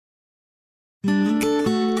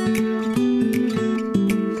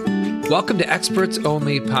Welcome to Experts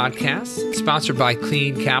Only Podcast, sponsored by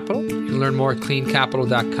Clean Capital. You can learn more at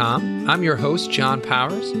cleancapital.com. I'm your host, John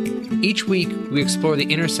Powers. Each week, we explore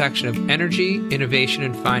the intersection of energy, innovation,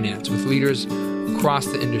 and finance with leaders across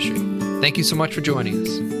the industry. Thank you so much for joining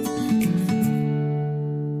us.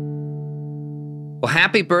 Well,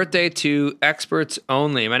 happy birthday to Experts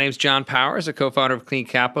Only. My name is John Powers, a co-founder of Clean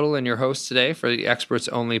Capital and your host today for the Experts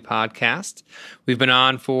Only podcast. We've been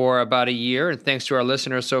on for about a year, and thanks to our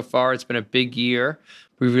listeners so far, it's been a big year.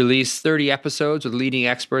 We've released 30 episodes with leading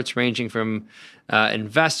experts ranging from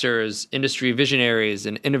investors, industry visionaries,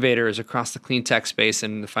 and innovators across the clean tech space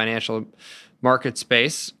and the financial market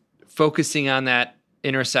space, focusing on that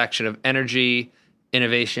intersection of energy,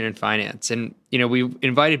 innovation, and finance. And, we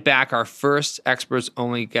invited back our first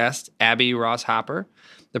experts-only guest, Abby Ross-Hopper,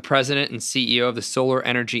 the president and CEO of the Solar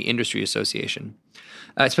Energy Industry Association.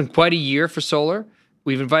 It's been quite a year for solar.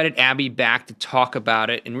 We've invited Abby back to talk about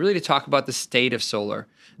it and really to talk about the state of solar.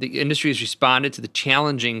 The industry has responded to the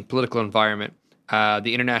challenging political environment,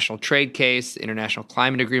 the international trade case, the international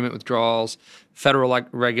climate agreement withdrawals, federal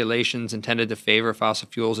regulations intended to favor fossil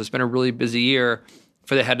fuels. It's been a really busy year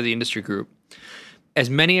for the head of the industry group. As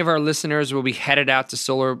many of our listeners will be headed out to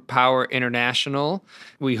Solar Power International,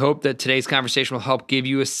 we hope that today's conversation will help give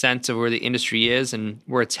you a sense of where the industry is and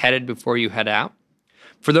where it's headed before you head out.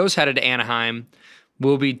 For those headed to Anaheim,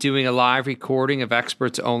 we'll be doing a live recording of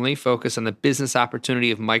Experts Only, focused on the business opportunity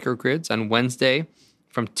of microgrids on Wednesday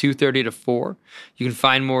from 2:30 to 4. You can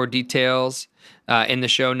find more details in the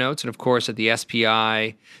show notes and, of course, at the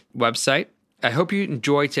SPI website. I hope you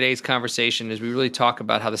enjoy today's conversation as we really talk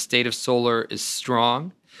about how the state of solar is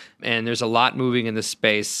strong and there's a lot moving in this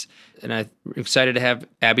space. And I'm excited to have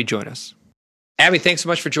Abby join us. Abby, thanks so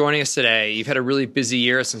much for joining us today. You've had a really busy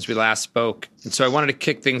year since we last spoke. And so I wanted to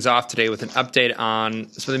kick things off today with an update on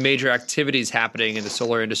some of the major activities happening in the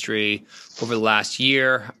solar industry over the last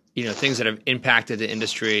year, things that have impacted the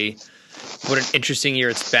industry. What an interesting year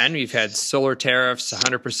it's been. We've had solar tariffs,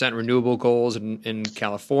 100% renewable goals in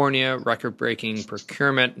California, record-breaking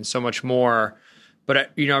procurement, and so much more. But I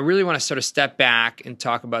really want to sort of step back and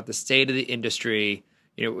talk about the state of the industry.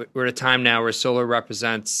 We're at a time now where solar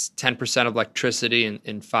represents 10% of electricity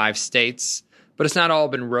in 5 states, but it's not all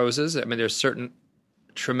been roses. I mean, there's certain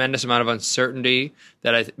tremendous amount of uncertainty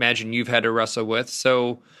that I imagine you've had to wrestle with.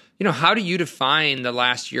 So, how do you define the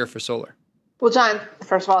last year for solar? Well, John,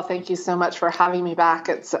 first of all, thank you so much for having me back.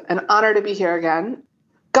 It's an honor to be here again.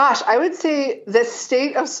 Gosh, I would say the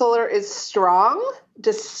state of solar is strong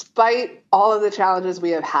despite all of the challenges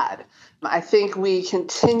we have had. I think we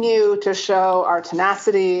continue to show our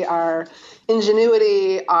tenacity, our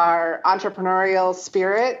ingenuity, our entrepreneurial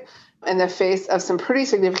spirit in the face of some pretty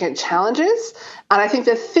significant challenges. And I think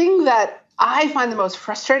the thing that I find the most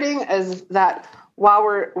frustrating is that while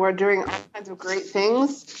we're doing all kinds of great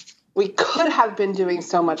things, we could have been doing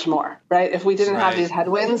so much more, right? If we didn't have these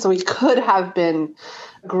headwinds, we could have been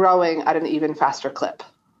growing at an even faster clip.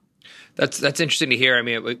 That's interesting to hear. I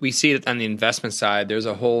mean, we see it on the investment side. There's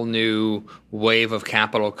a whole new wave of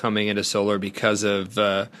capital coming into solar because of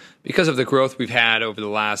the growth we've had over the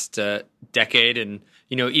last decade. And,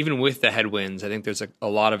 even with the headwinds, I think there's a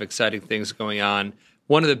lot of exciting things going on.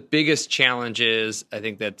 One of the biggest challenges, I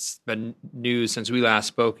think that's been news since we last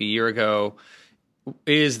spoke a year ago,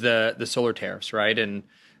 is the solar tariffs, right? And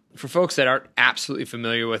for folks that aren't absolutely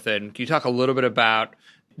familiar with it, can you talk a little bit about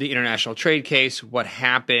the international trade case, what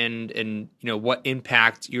happened, and what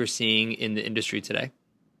impact you're seeing in the industry today?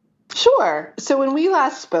 Sure. So when we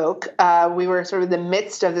last spoke, we were sort of in the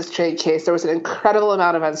midst of this trade case. There was an incredible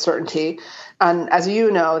amount of uncertainty. And as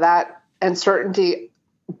you know, that uncertainty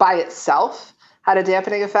by itself had a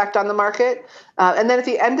dampening effect on the market. And then at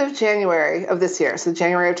the end of January of this year, so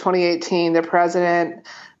January of 2018, the president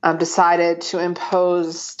decided to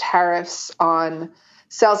impose tariffs on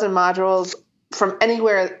cells and modules from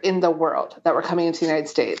anywhere in the world that were coming into the United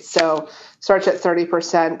States. So starts at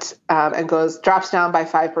 30% and drops down by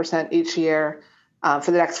 5% each year for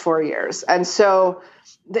the next 4 years. And so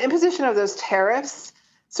the imposition of those tariffs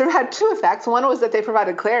sort of had 2 effects. One was that they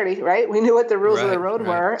provided clarity, right? We knew what the rules of the road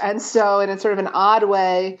were. And so in sort of an odd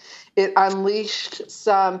way, it unleashed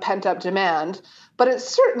some pent-up demand. But it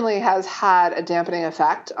certainly has had a dampening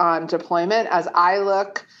effect on deployment. As I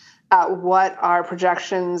look at what our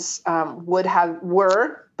projections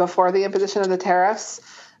were before the imposition of the tariffs,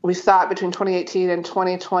 we thought between 2018 and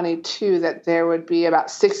 2022 that there would be about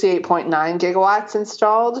 68.9 gigawatts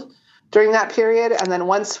installed during that period. And then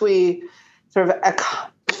once we sort of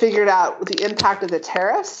figured out the impact of the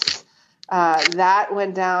tariffs, that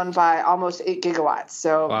went down by almost 8 gigawatts,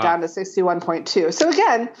 so Wow. down to 61.2. So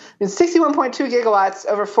again, 61.2 gigawatts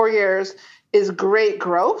over 4 years is great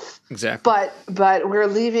growth. Exactly. But we're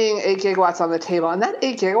leaving 8 gigawatts on the table. And that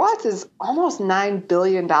 8 gigawatts is almost $9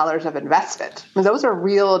 billion of investment. I mean, those are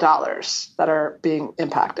real dollars that are being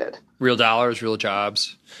impacted. Real dollars, real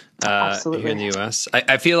jobs Absolutely. here in the U.S.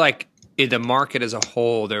 I feel like in the market as a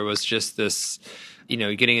whole, there was just this,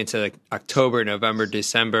 getting into like October, November,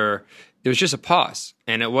 December, it was just a pause.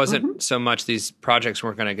 And it wasn't so much these projects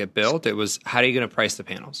weren't going to get built. It was, how are you going to price the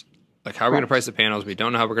panels? Like, how are we going to price the panels? We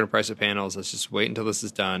don't know how we're going to price the panels. Let's just wait until this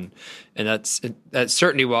is done. And that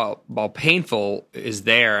certainty, while painful, is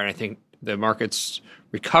there. And I think the market's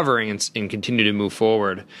recovering and continue to move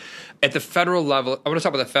forward. At the federal level, I want to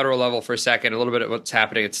talk about the federal level for a second, a little bit of what's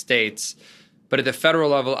happening at states. But at the federal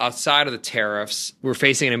level, outside of the tariffs, we're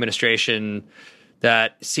facing an administration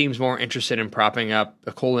that seems more interested in propping up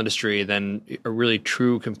the coal industry than a really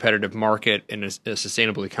true competitive market in a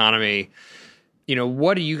sustainable economy.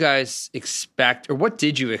 What do you guys expect, or what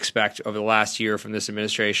did you expect over the last year from this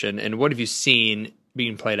administration, and what have you seen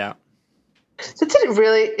being played out? So it's a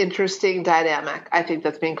really interesting dynamic, I think,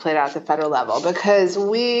 that's being played out at the federal level, because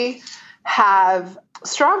we have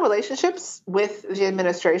strong relationships with the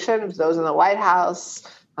administration, those in the White House,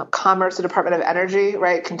 Commerce, the Department of Energy,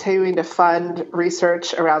 right, continuing to fund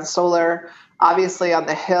research around solar. Obviously, on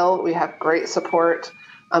the Hill, we have great support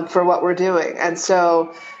for what we're doing. And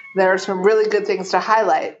so there are some really good things to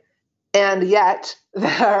highlight. And yet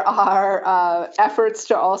there are efforts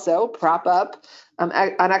to also prop up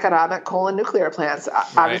uneconomic coal and nuclear plants,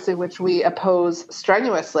 obviously, which we oppose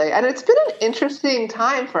strenuously. And it's been an interesting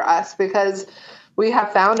time for us because we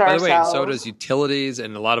have found ourselves... By the way, so does utilities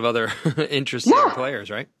and a lot of other interesting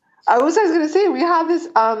players, right? I was going to say, we have this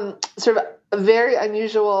sort of a very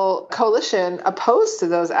unusual coalition opposed to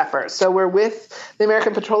those efforts. So we're with the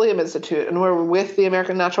American Petroleum Institute and we're with the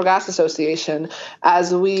American Natural Gas Association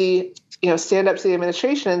as we, stand up to the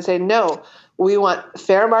administration and say, no, we want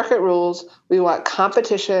fair market rules. We want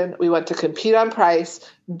competition. We want to compete on price.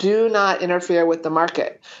 Do not interfere with the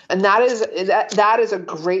market. And that is a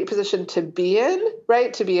great position to be in,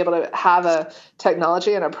 right? To be able to have a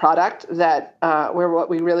technology and a product that where what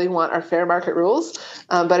we really want are fair market rules.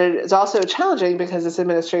 But it is also challenging because this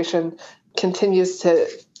administration continues to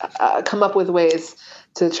come up with ways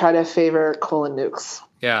to try to favor coal and nukes.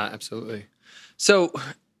 Yeah, absolutely. So,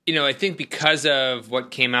 I think because of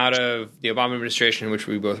what came out of the Obama administration, which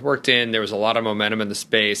we both worked in, there was a lot of momentum in the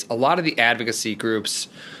space. A lot of the advocacy groups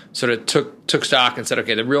sort of took stock and said,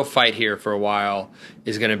 okay, the real fight here for a while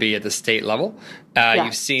is going to be at the state level.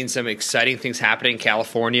 You've seen some exciting things happening.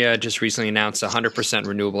 California just recently announced a 100%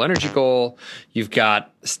 renewable energy goal. You've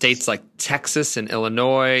got states like Texas and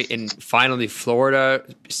Illinois and finally Florida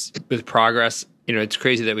with progress. It's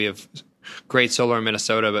crazy that we have great solar in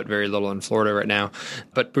Minnesota, but very little in Florida right now.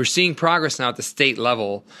 But we're seeing progress now at the state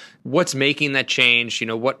level. What's making that change?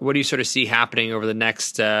 What do you sort of see happening over the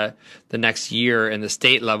next year in the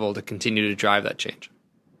state level to continue to drive that change?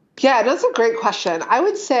 Yeah, that's a great question. I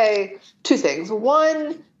would say two things.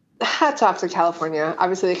 One, hats off to California.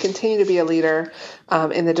 Obviously, they continue to be a leader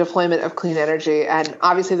in the deployment of clean energy. And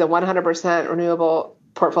obviously, the 100% renewable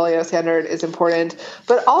portfolio standard is important,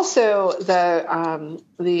 but also the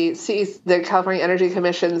California Energy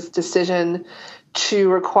Commission's decision to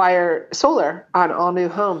require solar on all new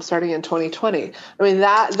homes starting in 2020. I mean,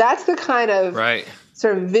 that's the kind of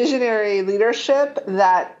sort of visionary leadership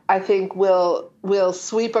that I think will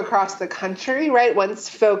sweep across the country, right? Once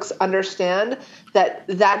folks understand that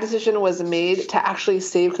decision was made to actually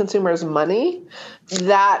save consumers money,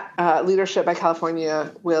 that leadership by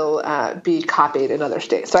California will be copied in other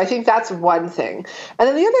states. So I think that's one thing. And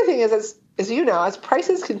then the other thing is, as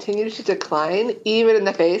prices continue to decline, even in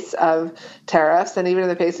the face of tariffs and even in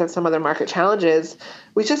the face of some other market challenges,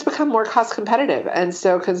 we just become more cost competitive. And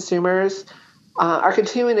so consumers are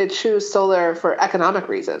continuing to choose solar for economic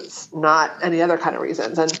reasons, not any other kind of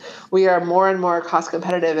reasons. And we are more and more cost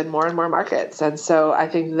competitive in more and more markets. And so I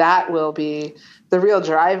think that will be the real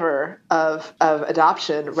driver of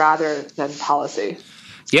adoption rather than policy.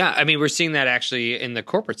 Yeah, I mean, we're seeing that actually in the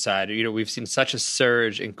corporate side. We've seen such a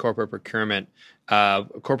surge in corporate procurement.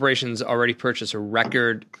 Corporations already purchased a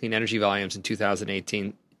record clean energy volumes in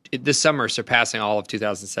 2018. This summer surpassing all of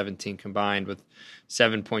 2017 combined with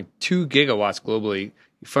 7.2 gigawatts globally.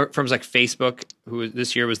 Firms like Facebook, who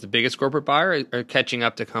this year was the biggest corporate buyer, are catching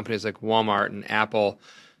up to companies like Walmart and Apple.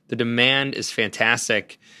 The demand is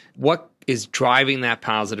fantastic. What is driving that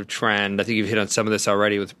positive trend? I think you've hit on some of this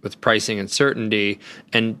already with pricing and certainty.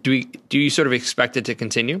 And do you sort of expect it to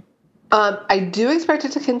continue? I do expect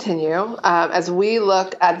it to continue. As we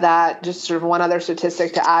look at that, just sort of one other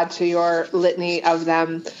statistic to add to your litany of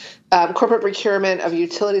them, corporate procurement of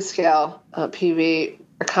utility scale PV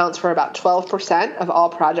accounts for about 12% of all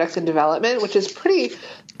projects in development, which is pretty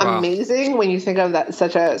amazing when you think of that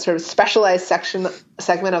such a sort of specialized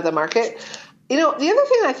segment of the market. The other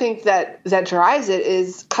thing I think that drives it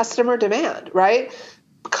is customer demand, right?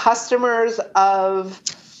 Customers of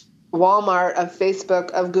Walmart, of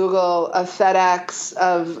Facebook, of Google, of FedEx,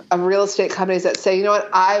 of real estate companies that say, you know what,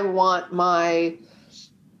 I want my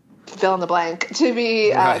fill in the blank to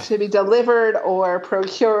be delivered or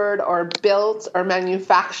procured or built or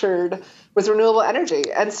manufactured with renewable energy.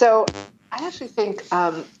 And so I actually think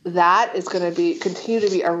that is going to continue to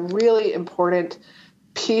be a really important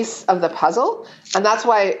piece of the puzzle. And that's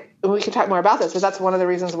why we can talk more about this, but that's one of the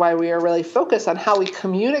reasons why we are really focused on how we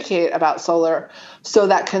communicate about solar so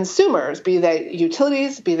that consumers, be they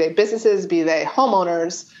utilities, be they businesses, be they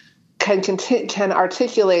homeowners, can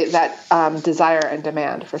articulate that desire and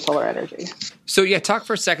demand for solar energy. So talk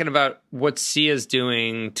for a second about what SEIA is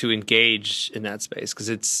doing to engage in that space. Because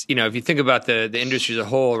it's, if you think about the industry as a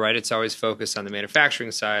whole, right, it's always focused on the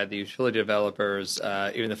manufacturing side, the utility developers,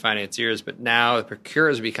 even the financiers. But now the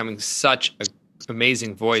procurers are becoming such an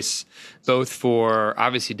amazing voice, both for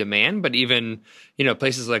obviously demand, but even,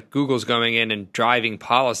 places like Google's going in and driving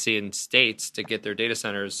policy in states to get their data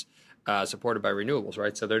centers supported by renewables,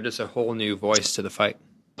 right? So they're just a whole new voice to the fight.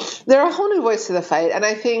 They're a whole new voice to the fight. And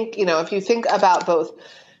I think, if you think about both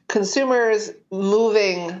consumers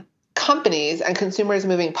moving companies and consumers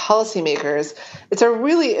moving policymakers, it's a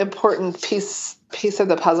really important piece of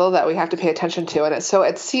the puzzle that we have to pay attention to. And so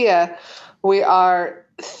at SEIA, we are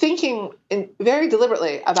thinking very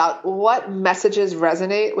deliberately about what messages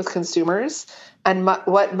resonate with consumers and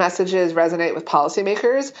what messages resonate with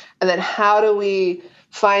policymakers, and then how do we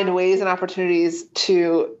find ways and opportunities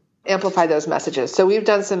to amplify those messages. So we've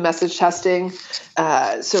done some message testing.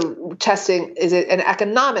 So testing, is it an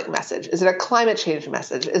economic message? Is it a climate change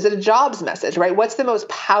message? Is it a jobs message, right? What's the most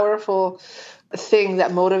powerful thing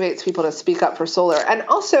that motivates people to speak up for solar? And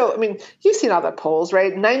also, you've seen all the polls,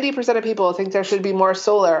 right? 90% of people think there should be more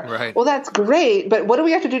solar. Right. Well, that's great, but what do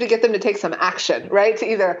we have to do to get them to take some action, right? To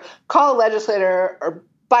either call a legislator or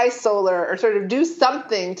buy solar or sort of do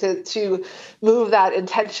something to move that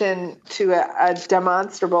intention to a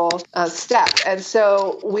demonstrable step. And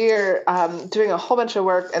so we're doing a whole bunch of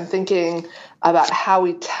work and thinking about how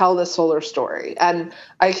we tell the solar story. And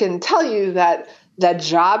I can tell you that the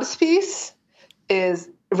jobs piece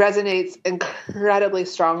resonates incredibly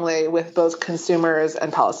strongly with both consumers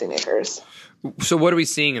and policymakers. So what are we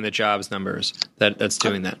seeing in the jobs numbers that's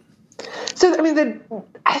doing that? So,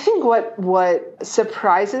 I think what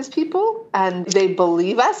surprises people, and they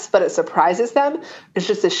believe us, but it surprises them, is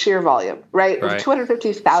just the sheer volume, right? Right.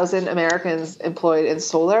 250,000 Americans employed in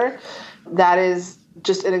solar. That is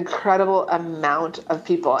just an incredible amount of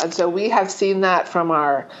people. And so we have seen that from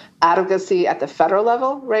our advocacy at the federal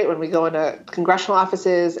level, right? When we go into congressional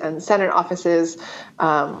offices and Senate offices,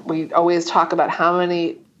 we always talk about how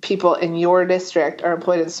many people in your district are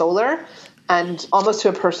employed in solar. And almost to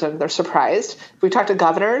a person, they're surprised. We talk to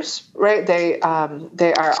governors, right? They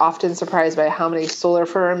are often surprised by how many solar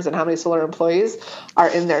firms and how many solar employees are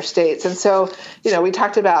in their states. And so, we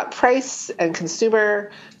talked about price and consumer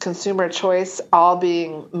choice all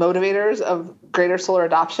being motivators of greater solar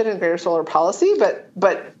adoption and greater solar policy, but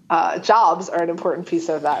jobs are an important piece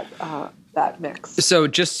of that mix. So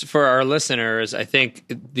just for our listeners, I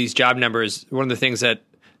think these job numbers, one of the things that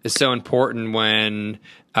is so important when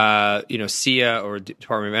SEIA or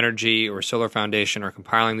Department of Energy or Solar Foundation are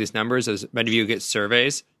compiling these numbers, as many of you get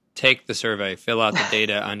surveys, take the survey, fill out the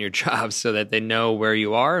data on your jobs so that they know where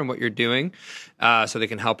you are and what you're doing, so they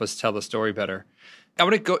can help us tell the story better. I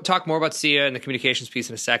want to talk more about SEIA and the communications piece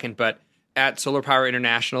in a second, but at Solar Power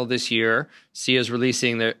International this year, SEIA is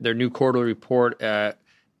releasing their new quarterly report. It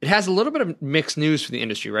has a little bit of mixed news for the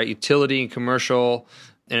industry, right? Utility and commercial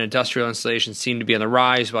and industrial installations seem to be on the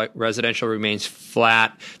rise, while residential remains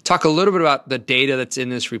flat. Talk a little bit about the data that's in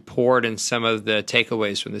this report and some of the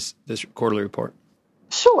takeaways from this quarterly report.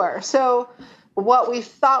 Sure. So what we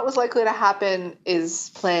thought was likely to happen is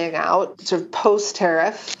playing out. Sort of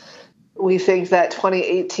post-tariff, we think that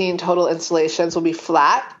 2018 total installations will be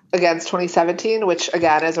flat against 2017, which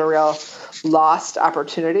again is a real lost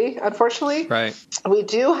opportunity, unfortunately. Right. We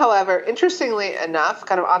do, however, interestingly enough,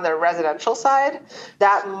 kind of on the residential side,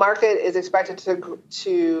 that market is expected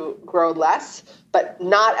to grow less, but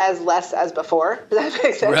not as less as before. Does that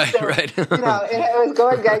make sense? Right, so, right. It was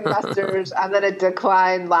going gangbusters, and then it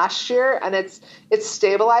declined last year, and it's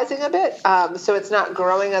stabilizing a bit. So it's not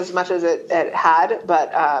growing as much as it had,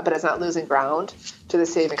 but it's not losing ground to the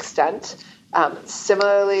same extent.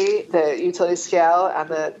 Similarly, the utility scale and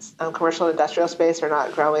the commercial and industrial space are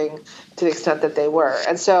not growing to the extent that they were.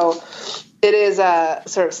 And so it is a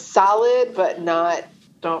sort of solid, but not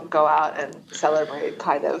don't go out and celebrate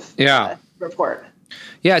kind of report.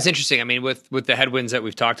 Yeah, it's interesting. I mean, with the headwinds that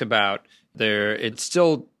we've talked about, it's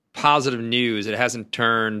still positive news. It hasn't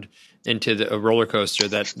turned into a roller coaster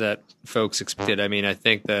that folks expected. I mean, I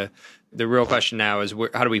think the real question now is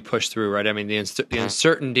how do we push through, right? I mean, the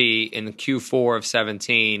uncertainty in the Q4 of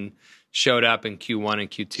 17 showed up in Q1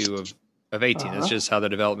 and Q2 of 18. That's just how the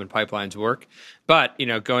development pipelines work. But,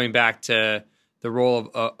 going back to the role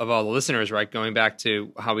of all the listeners, right? Going back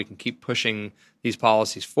to how we can keep pushing these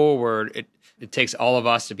policies forward, it takes all of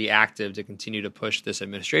us to be active to continue to push this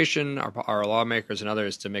administration, our lawmakers and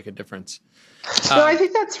others to make a difference. No, I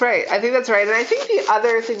think that's right. And I think the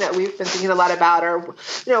other thing that we've been thinking a lot about are,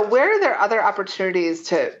 where are there other opportunities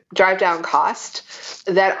to drive down cost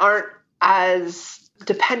that aren't as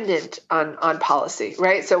dependent on policy,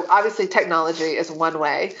 right? So obviously technology is one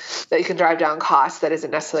way that you can drive down costs that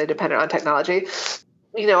isn't necessarily dependent on technology.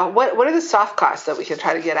 What are the soft costs that we can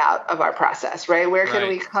try to get out of our process, right? Where can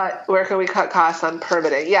we cut costs on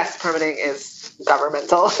permitting? Yes, permitting is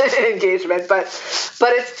governmental engagement, but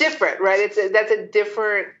it's different, right? That's a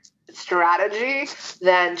different strategy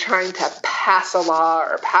than trying to pass a law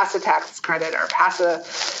or pass a tax credit or pass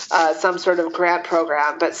some sort of grant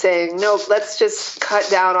program, but saying, no, let's just cut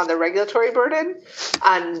down on the regulatory burden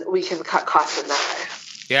and we can cut costs in that way.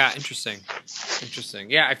 Yeah, interesting.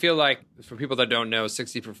 Yeah, I feel like for people that don't know,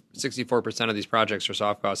 64% of these projects are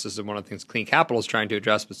soft costs. This is one of the things Clean Capital is trying to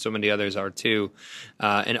address, but so many others are too.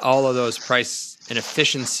 And all of those price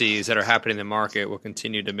inefficiencies that are happening in the market will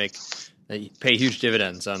continue to pay huge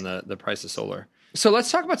dividends on the price of solar. So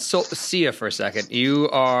let's talk about SEIA for a second. You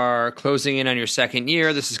are closing in on your second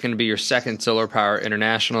year. This is going to be your second Solar Power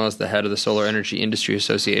International as the head of the Solar Energy Industry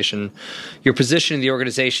Association. You're positioning the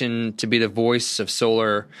organization to be the voice of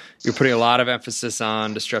solar. You're putting a lot of emphasis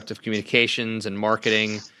on disruptive communications and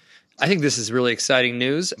marketing. I think this is really exciting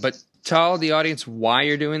news, but tell the audience why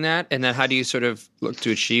you're doing that, and then how do you sort of look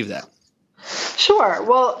to achieve that? Sure.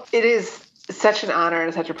 Well, it is such an honor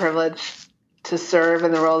and such a privilege to serve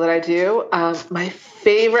in the role that I do. My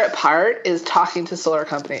favorite part is talking to solar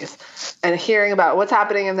companies and hearing about what's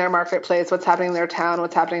happening in their marketplace, what's happening in their town,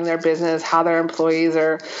 what's happening in their business, how their employees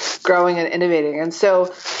are growing and innovating. And so,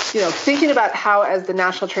 thinking about how as the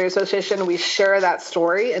National Trade Association, we share that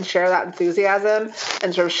story and share that enthusiasm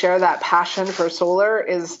and sort of share that passion for solar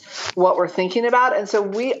is what we're thinking about. And so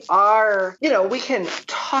we are, we can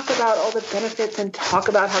talk about all the benefits and talk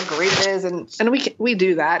about how great it is. And we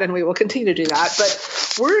do that and we will continue to do that.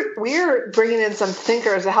 But we're bringing in some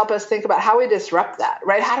thinkers to help us think about how we disrupt that,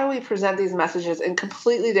 right? How do we present these messages in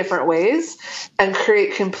completely different ways and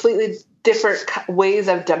create completely different ways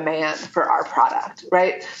of demand for our product,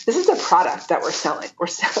 right? This is a product that we're selling. We're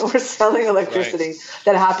selling electricity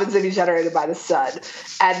that happens to be generated by the sun.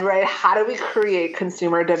 And right, how do we create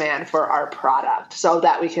consumer demand for our product so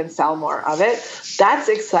that we can sell more of it? That's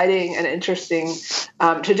exciting and interesting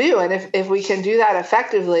to do. And if we can do that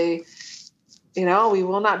effectively, we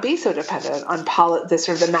will not be so dependent on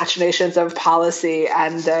the machinations of policy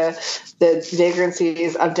and the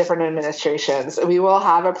vagrancies of different administrations. We will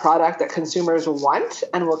have a product that consumers want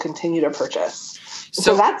and will continue to purchase.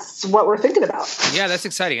 So that's what we're thinking about. Yeah, that's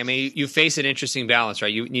exciting. I mean, you face an interesting balance,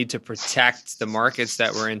 right? You need to protect the markets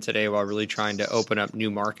that we're in today while really trying to open up new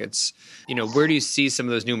markets. Where do you see some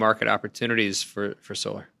of those new market opportunities for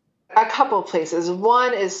solar? A couple of places.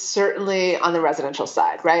 One is certainly on the residential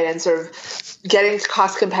side, right? And sort of getting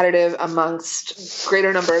cost competitive amongst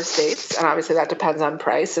greater number of states. And obviously that depends on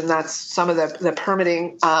price. And that's some of the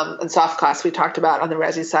permitting and soft costs we talked about on the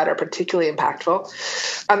resi side are particularly impactful.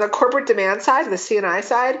 On the corporate demand side, the C&I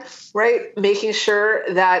side, right? Making sure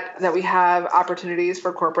that we have opportunities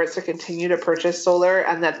for corporates to continue to purchase solar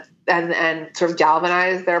and sort of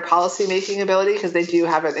galvanize their policymaking ability because they do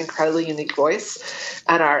have an incredibly unique voice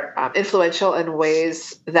and are influential in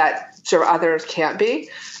ways that sort of others can't be.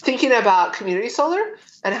 Thinking about community solar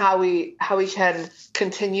and how we can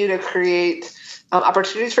continue to create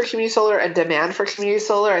opportunities for community solar and demand for community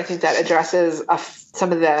solar. I think that addresses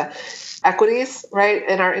some of the equities, right,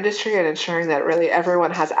 in our industry and ensuring that really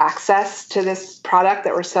everyone has access to this product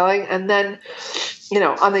that we're selling. And then,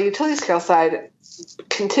 on the utility scale side,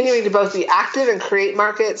 continuing to both be active and create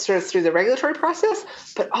markets sort of through the regulatory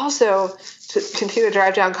process, but also to continue to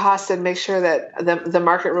drive down costs and make sure that the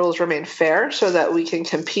market rules remain fair so that we can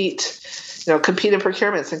compete in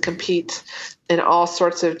procurements and compete in all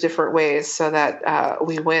sorts of different ways so that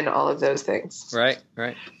we win all of those things. Right.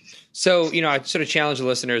 So, I sort of challenge the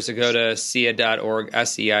listeners to go to SEIA.org,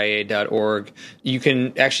 SEIA.org. You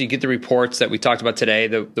can actually get the reports that we talked about today,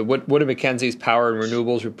 the Wood Mackenzie's Power and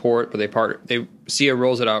Renewables report, where SEIA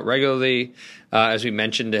rolls it out regularly. As we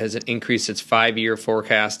mentioned, it has increased its 5-year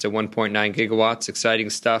forecast to 1.9 gigawatts. Exciting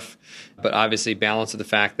stuff, but obviously balanced with the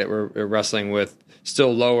fact that we're wrestling with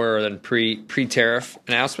still lower than pre-tariff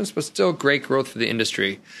announcements, but still great growth for the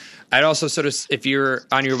industry. I'd also sort of, if you're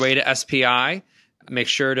on your way to SPI, make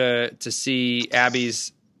sure to see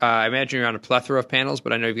Abby's, I imagine you're on a plethora of panels,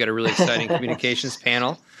 but I know you've got a really exciting communications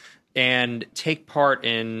panel, and take part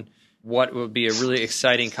in what will be a really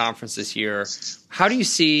exciting conference this year. How do you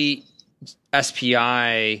see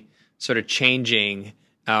SPI sort of changing,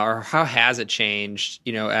 or how has it changed,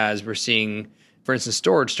 as we're seeing, for instance,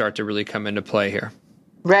 storage start to really come into play here?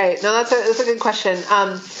 Right. No, that's a good question.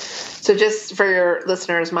 So just for your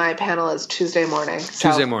listeners, my panel is Tuesday morning.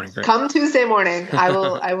 Tuesday morning, great. Come Tuesday morning, I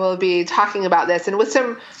will be talking about this, and with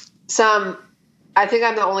some. I think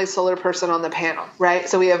I'm the only solar person on the panel, right?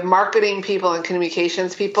 So we have marketing people and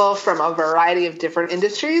communications people from a variety of different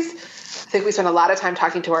industries. I think we spend a lot of time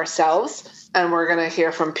talking to ourselves, and we're going to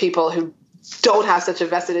hear from people who don't have such a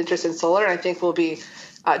vested interest in solar. And I think we'll be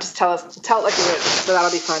just tell it like it is. So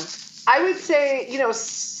that'll be fun. I would say,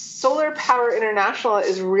 Solar Power International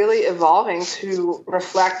is really evolving to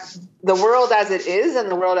reflect the world as it is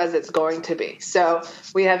and the world as it's going to be. So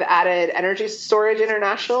we have added Energy Storage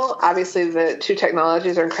International. Obviously, the two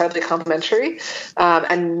technologies are incredibly complementary,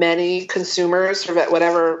 and many consumers,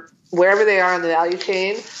 wherever they are in the value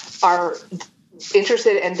chain, are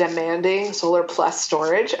interested in demanding solar plus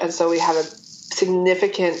storage. And so we have a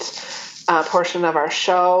significant portion of our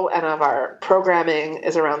show and of our programming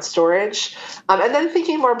is around storage. And then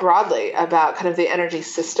thinking more broadly about kind of the energy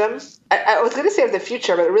system. I was going to say of the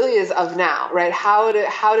future, but it really is of now, right? How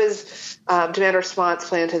does demand response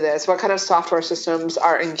play into this? What kind of software systems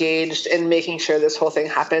are engaged in making sure this whole thing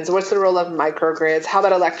happens? What's the role of microgrids? How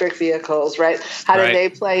about electric vehicles, right? How do they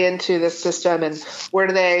play into this system, and where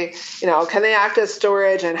do they, can they act as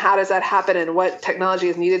storage, and how does that happen, and what technology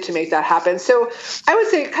is needed to make that happen? So I would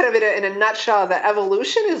say kind of in a nutshell, that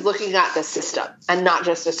evolution is looking at the system and not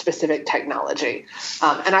just a specific technology.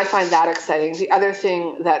 And I find that exciting. The other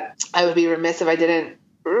thing that I would be remiss if I didn't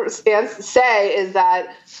say is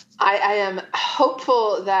that I am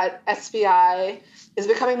hopeful that SPI is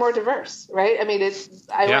becoming more diverse, right? I mean,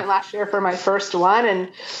 I went last year for my first one, and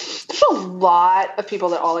there's a lot of people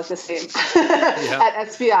that all look the same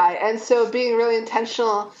at SPI. And so being really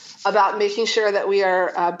intentional about making sure that we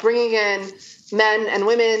are bringing in men and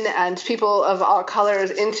women and people of all colors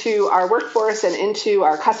into our workforce and into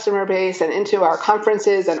our customer base and into our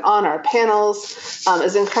conferences and on our panels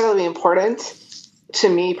is incredibly important to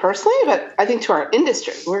me personally, but I think to our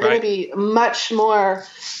industry. We're going to be much more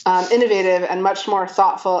innovative and much more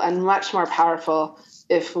thoughtful and much more powerful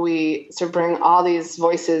if we sort of bring all these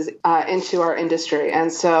voices into our industry. And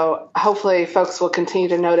so hopefully folks will continue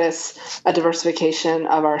to notice a diversification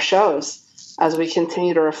of our shows as we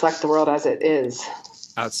continue to reflect the world as it is.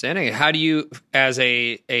 Outstanding. How do you, as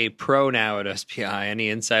a pro now at SPI, any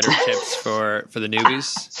insider tips for the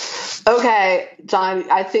newbies? Okay, John,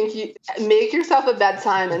 I think you make yourself a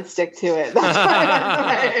bedtime and stick to it. That's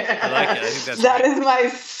I like it. I think that is my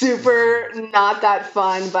super not that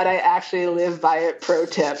fun, but I actually live by it pro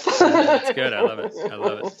tip. That's good. I love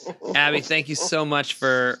it. Abby, thank you so much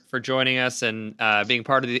for joining us and being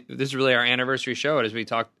part of this is really our anniversary show.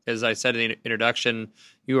 As I said in the introduction,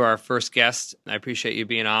 you are our first guest. I appreciate you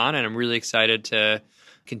being on, and I'm really excited to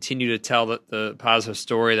continue to tell the positive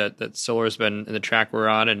story that solar has been in the track we're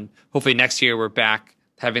on. And hopefully next year we're back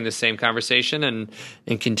having the same conversation and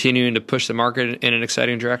continuing to push the market in an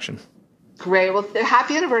exciting direction. Great. Well,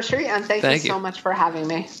 happy anniversary, and thank you so much for having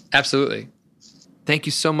me. Absolutely. Thank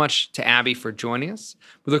you so much to Abby for joining us.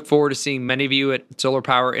 We look forward to seeing many of you at Solar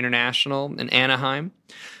Power International in Anaheim.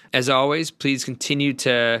 As always, please continue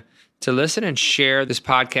to listen and share this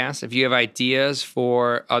podcast. If you have ideas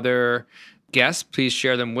for other guests, please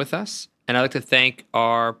share them with us. And I'd like to thank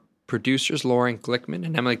our producers, Lauren Glickman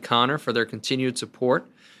and Emily Connor, for their continued support.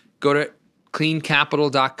 Go to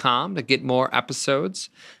cleancapital.com to get more episodes.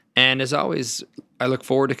 And as always, I look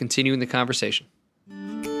forward to continuing the conversation.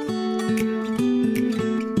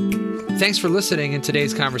 Thanks for listening in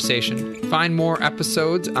today's conversation. Find more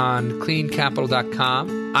episodes on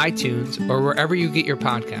cleancapital.com, iTunes, or wherever you get your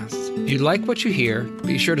podcasts. If you like what you hear,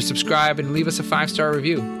 be sure to subscribe and leave us a 5-star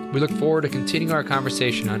review. We look forward to continuing our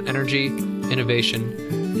conversation on energy, innovation,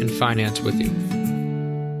 and finance with you.